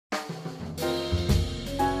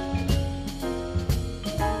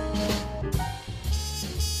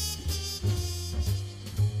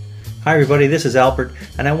Hi everybody, this is Albert,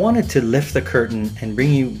 and I wanted to lift the curtain and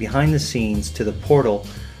bring you behind the scenes to the portal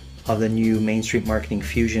of the new Main Street Marketing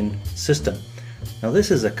Fusion system. Now this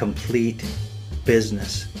is a complete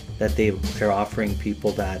business that they're offering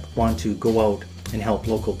people that want to go out and help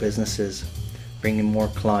local businesses, bring in more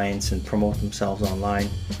clients and promote themselves online,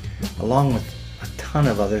 along with a ton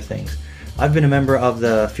of other things. I've been a member of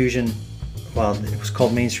the Fusion, well, it was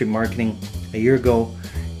called Main Street Marketing a year ago,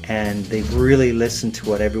 and they've really listened to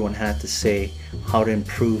what everyone had to say, how to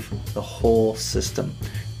improve the whole system,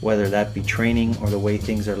 whether that be training or the way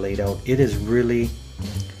things are laid out. It has really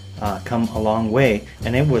come a long way,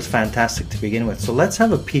 and it was fantastic to begin with. So let's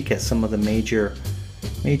have a peek at some of the major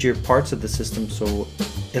parts of the system, so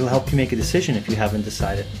it'll help you make a decision if you haven't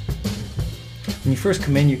decided. When you first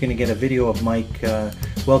come in, you're going to get a video of Mike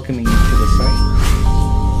welcoming you to the site.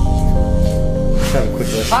 Have a quick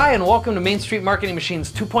listen. Hi, and welcome to Main Street Marketing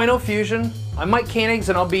Machines 2.0 Fusion. I'm Mike Koenigs,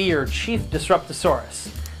 and I'll be your Chief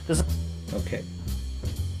Disruptosaurus. Okay.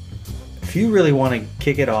 If you really want to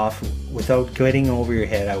kick it off without getting over your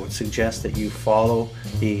head, I would suggest that you follow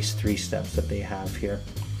these 3 steps that they have here.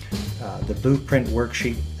 The blueprint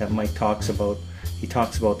worksheet that Mike talks about. He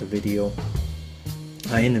talks about the video.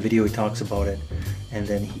 In the video he talks about it, and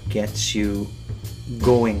then he gets you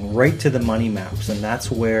going right to the money maps, and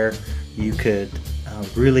that's where you could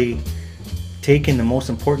really take in the most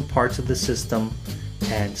important parts of the system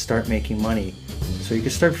and start making money. So you can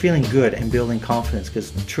start feeling good and building confidence,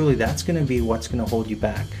 because truly that's going to be what's going to hold you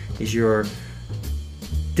back, is your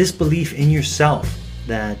disbelief in yourself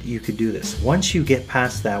that you could do this. Once you get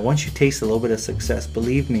past that, once you taste a little bit of success,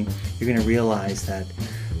 believe me, you're going to realize that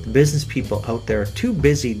the business people out there are too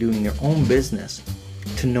busy doing their own business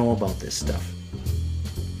to know about this stuff.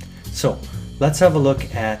 So let's have a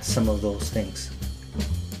look at some of those things.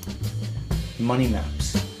 Money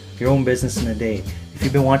maps, your own business in a day. If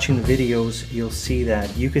you've been watching the videos, you'll see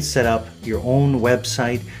that you could set up your own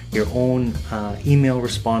website, your own email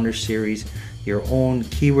responder series, your own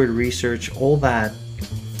keyword research, all that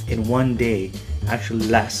in one day. Actually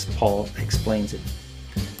less, Paul explains it.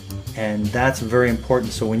 And that's very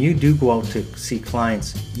important. So when you do go out to see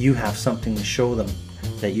clients, you have something to show them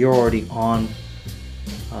that you're already on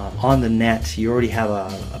the net. You already have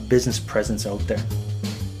a business presence out there.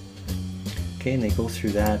 Okay, and they go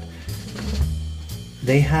through that.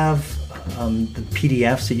 They have the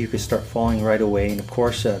PDFs that you could start following right away, and of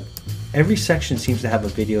course every section seems to have a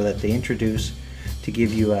video that they introduce to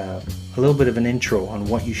give you a little bit of an intro on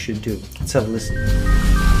what you should do. Let's have a listen.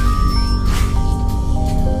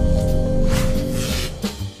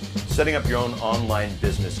 Setting up your own online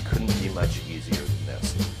business couldn't be much easier than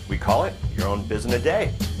this. We call it your own business a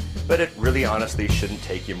day, but it really honestly shouldn't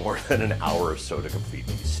take you more than an hour or so to complete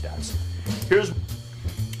these steps.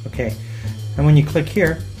 Okay, and when you click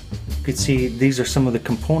here, you can see these are some of the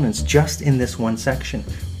components just in this one section.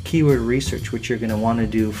 Keyword research, which you're going to want to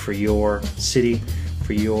do for your city,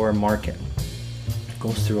 for your market. It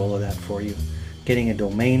goes through all of that for you. Getting a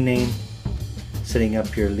domain name, setting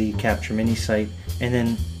up your lead capture mini site, and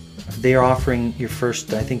then they are offering your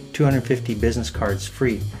first, I think, 250 business cards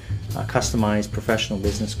free, customized professional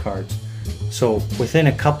business cards. So within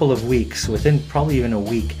a couple of weeks, within probably even a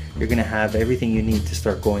week, you're going to have everything you need to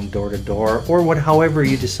start going door to door, or however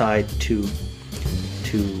you decide to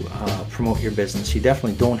promote your business. You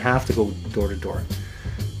definitely don't have to go door to door.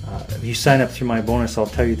 If you sign up through my bonus, I'll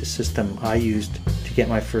tell you the system I used to get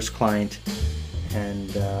my first client,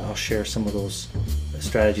 and I'll share some of those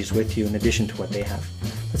strategies with you in addition to what they have.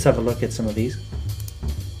 Let's have a look at some of these.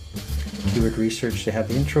 Keyword research, they have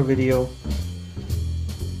the intro video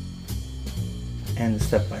and the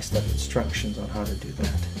step-by-step instructions on how to do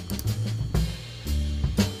that.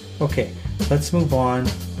 Okay, let's move on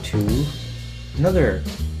to another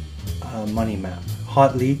money map,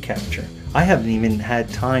 hot lead capture. I haven't even had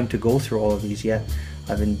time to go through all of these yet.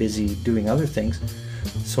 I've been busy doing other things,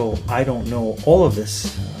 so I don't know all of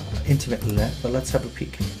this intimately yet, but let's have a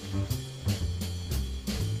peek.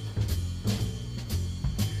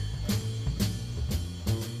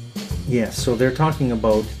 Yes, so they're talking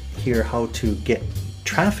about here how to get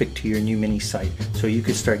traffic to your new mini site, so you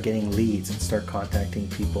could start getting leads and start contacting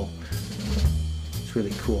people. It's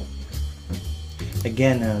really cool.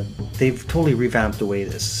 Again, they've totally revamped the way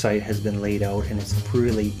this site has been laid out, and it's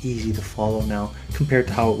really easy to follow now compared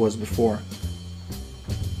to how it was before.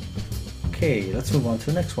 Okay, let's move on to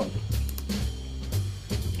the next one.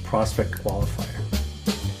 Prospect Qualifier.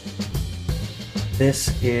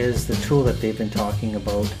 This is the tool that they've been talking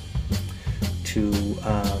about to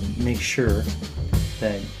make sure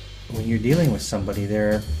that when you're dealing with somebody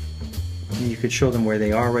there, you could show them where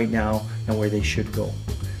they are right now and where they should go.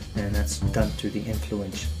 and that's done through the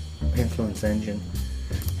Influence Engine.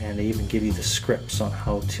 And they even give you the scripts on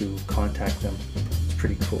how to contact them. It's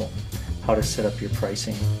pretty cool. How to set up your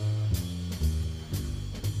pricing.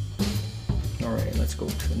 Alright, let's go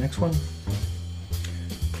to the next one.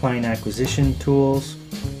 Client acquisition tools.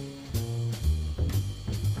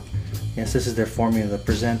 Yes, this is their formula, the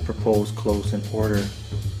present, propose, close, and order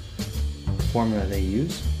formula they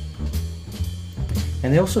use.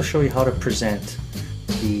 And they also show you how to present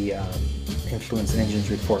the Influence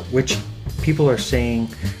Engine's report, which people are saying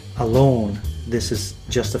alone this is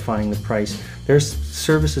justifying the price. There's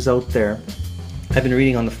services out there, I've been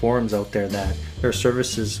reading on the forums out there, that there are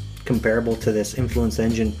services comparable to this Influence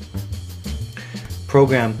Engine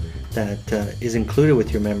program that is included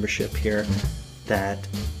with your membership here, that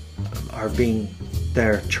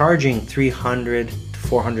they're charging $300 to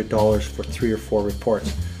 $400 for 3 or 4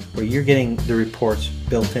 reports, where you're getting the reports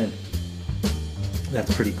built in.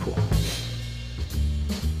 That's pretty cool.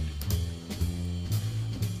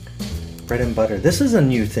 Bread and butter. This is a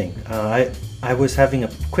new thing. I was having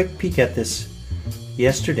a quick peek at this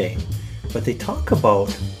yesterday, but they talk about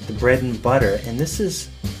the bread and butter, and this is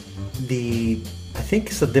I think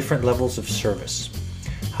it's the different levels of service.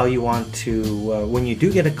 How you want to, when you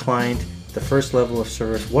do get a client, the first level of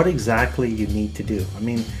service, what exactly you need to do. I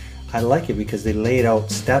mean, I like it because they lay it out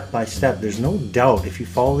step by step. There's no doubt if you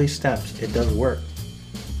follow these steps, it does work.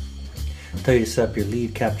 Tell you to set up your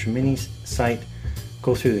lead capture mini site,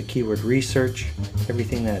 go through the keyword research,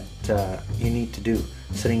 everything that you need to do.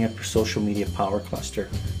 Setting up your social media power cluster,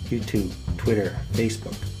 YouTube, Twitter,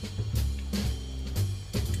 Facebook.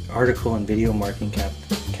 Article and video marketing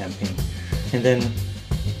campaign. And then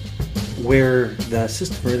where the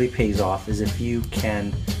system really pays off is if you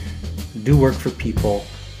can do work for people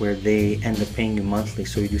where they end up paying you monthly,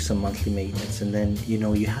 so you do some monthly maintenance, and then you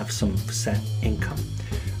know you have some set income.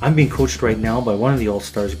 I'm being coached right now by one of the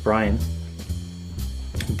All-Stars, Brian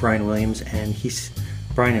Williams, and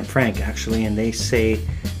Brian and Frank actually, and they say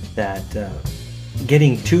that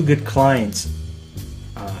getting 2 good clients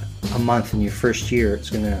a month in your first year, it's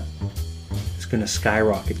gonna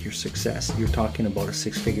skyrocket your success. You're talking about a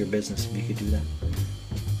 6-figure business if you could do that.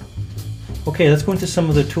 Okay, let's go into some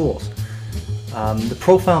of the tools. The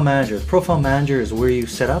Profile Manager. The Profile Manager is where you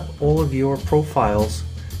set up all of your profiles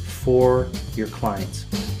for your clients.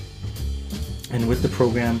 And with the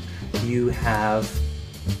program, you have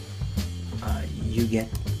you get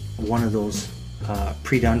one of those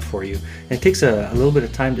pre-done for you. And it takes a little bit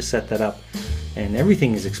of time to set that up. And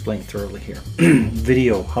everything is explained thoroughly here.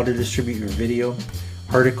 Video, how to distribute your video.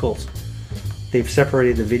 Articles, they've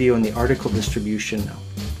separated the video and the article distribution now.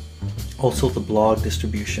 Also the blog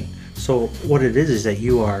distribution. So what it is that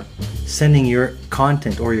you are sending your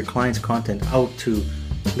content or your client's content out to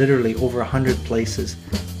literally over 100 places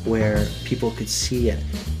where people could see it,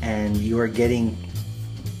 and you are getting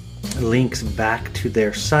links back to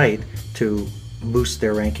their site to boost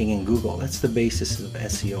their ranking in Google. That's the basis of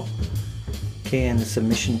SEO. Okay, and the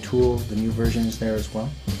submission tool, the new version is there as well.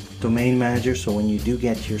 Domain Manager, so when you do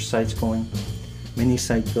get your sites going. Mini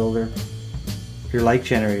Site Builder. Your like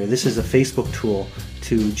generator. This is a Facebook tool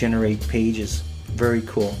to generate pages. Very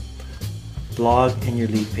cool. Blog and your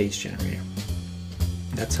lead page generator.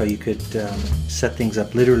 That's how you could set things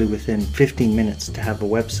up literally within 15 minutes to have a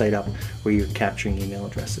website up where you're capturing email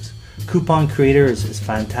addresses. Coupon Creator is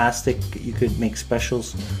fantastic. You could make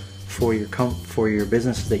specials for your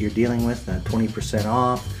businesses that you're dealing with, 20%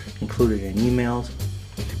 off, included in emails.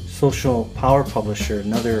 Social Power Publisher,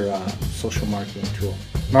 another social marketing tool.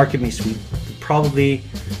 Market Me Suite, probably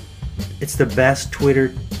it's the best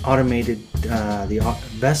Twitter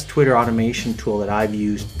best Twitter automation tool that I've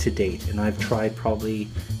used to date, and I've tried probably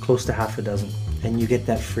close to half a dozen, and you get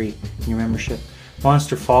that free in your membership.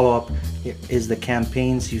 Monster Follow-Up is the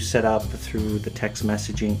campaigns you set up through the text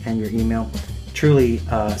messaging and your email. Truly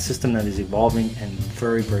a system that is evolving and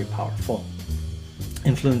very, very powerful.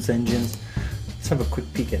 Influence Engines, let's have a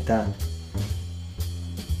quick peek at that.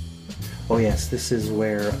 Oh yes, this is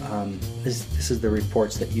where this is the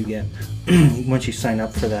reports that you get. Once you sign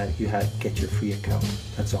up for that, you get your free account.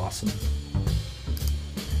 That's awesome.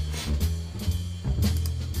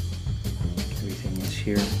 Everything is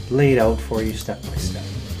here laid out for you step by step.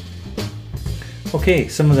 Okay,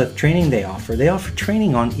 some of the training they offer. They offer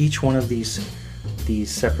training on each one of these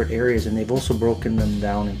separate areas, and they've also broken them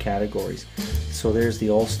down in categories. So there's the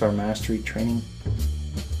All-Star Mastery training.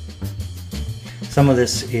 Some of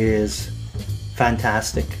this is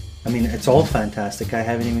fantastic. I mean, it's all fantastic. I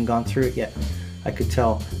haven't even gone through it yet. I could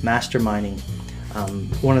tell. Masterminding.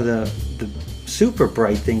 One of the super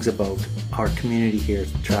bright things about our community here,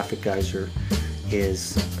 Traffic Geyser,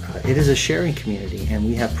 is it is a sharing community, and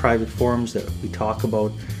we have private forums that we talk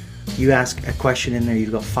about. You ask a question in there,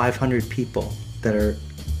 you've got 500 people that are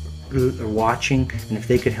watching, and if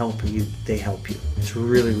they could help you, they help you. It's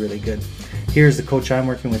really, really good. Here's the coach I'm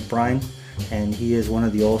working with, Brian, and he is one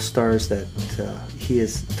of the all-stars that he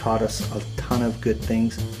has taught us a ton of good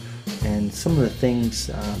things, and some of the things,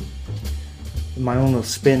 my own little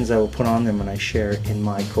spins I will put on them when I share in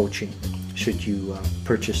my coaching, should you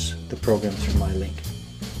purchase the programs from my link.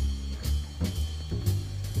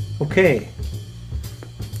 Okay,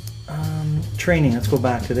 training, let's go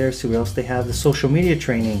back to there, see what else they have. The social media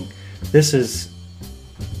training. This is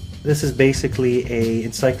basically a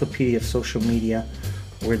encyclopedia of social media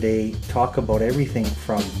where they talk about everything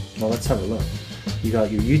from, well, let's have a look. You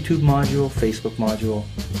got your YouTube module, Facebook module,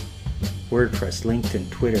 WordPress,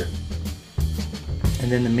 LinkedIn, Twitter,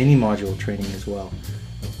 and then the mini module training as well.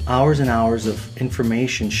 Hours and hours of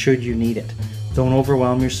information should you need it. Don't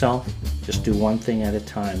overwhelm yourself, just do one thing at a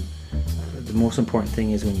time. The most important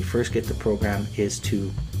thing is when you first get the program is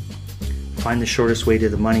to find the shortest way to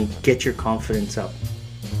the money, get your confidence up.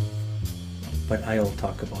 But I'll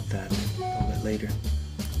talk about that a little bit later.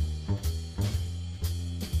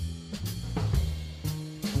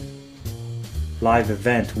 Live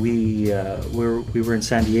event. We were in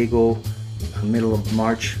San Diego middle of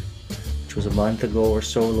March, which was a month ago or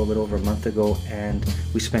so, a little bit over a month ago, and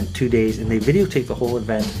we spent 2 days, and they videotape the whole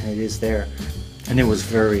event, and it is there. And it was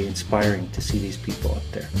very inspiring to see these people up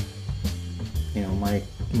there. You know,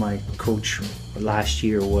 my coach last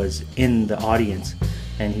year was in the audience,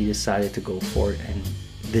 and he decided to go for it, and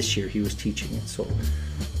this year he was teaching it, so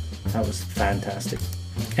that was fantastic.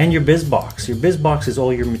 And your BizBox. Your BizBox is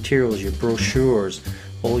all your materials, your brochures,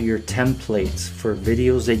 all your templates for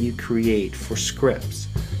videos that you create, for scripts.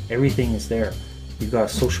 Everything is there. You've got a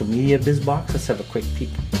social media BizBox. Let's have a quick peek.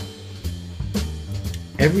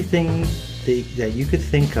 Everything that you could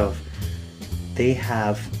think of, they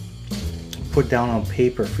have put down on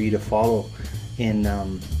paper for you to follow in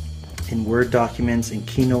Word documents, in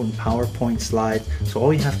Keynote and PowerPoint slides. So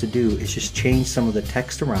all you have to do is just change some of the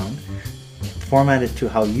text around, format it to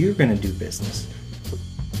how you're going to do business.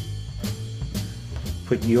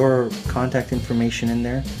 Put your contact information in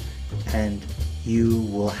there, and you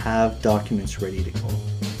will have documents ready to go.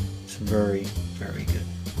 It's very, very good.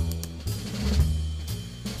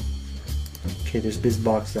 Okay, there's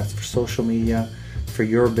BizBox, that's for social media, for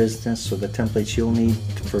your business, so the templates you'll need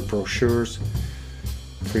for brochures,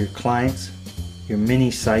 for your clients, your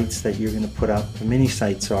mini sites that you're going to put up. The mini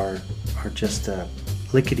sites are just a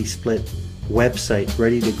lickety-split website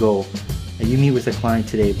ready to go. And you meet with a client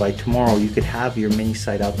today, by tomorrow you could have your mini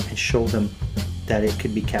site up and show them that it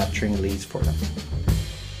could be capturing leads for them.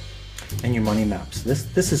 And your money maps.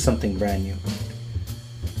 This is something brand new.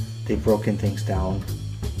 They've broken things down.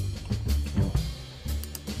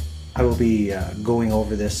 I will be going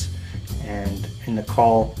over this, and in the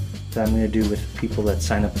call that I'm going to do with people that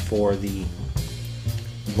sign up for the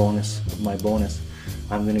bonus, my bonus,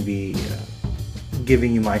 I'm going to be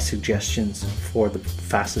giving you my suggestions for the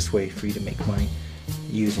fastest way for you to make money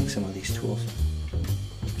using some of these tools.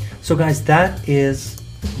 So guys, that is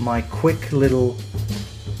my quick little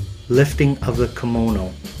lifting of the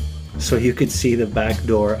kimono so you could see the back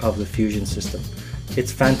door of the Fusion system.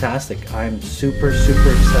 It's fantastic. I'm super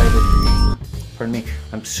excited. Pardon me.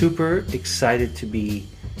 I'm super excited to be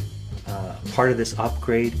part of this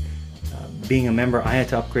upgrade. Being a member, I had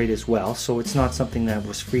to upgrade as well, so it's not something that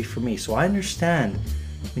was free for me. So I understand,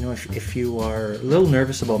 you know, if you are a little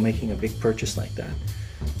nervous about making a big purchase like that,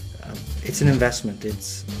 it's an investment.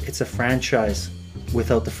 It's a franchise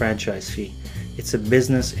without the franchise fee. It's a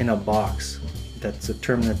business in a box. That's a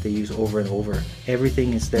term that they use over and over.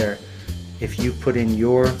 Everything is there. If you put in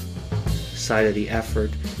your side of the effort,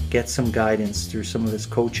 get some guidance through some of this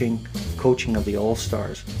coaching of the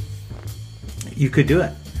all-stars, you could do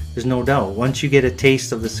it. There's no doubt. Once you get a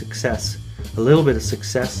taste of the success, a little bit of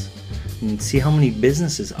success, and see how many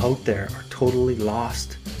businesses out there are totally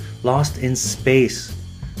lost in space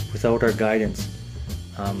without our guidance,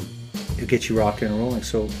 it'll get you rocking and rolling.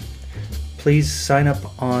 So please sign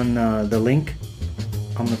up on the link.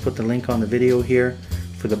 I'm going to put the link on the video here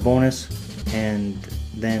for the bonus, and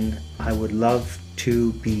then I would love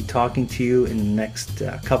to be talking to you in the next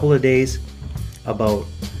couple of days about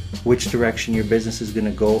which direction your business is going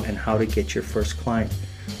to go and how to get your first client.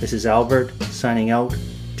 This is Albert signing out.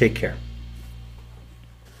 Take care.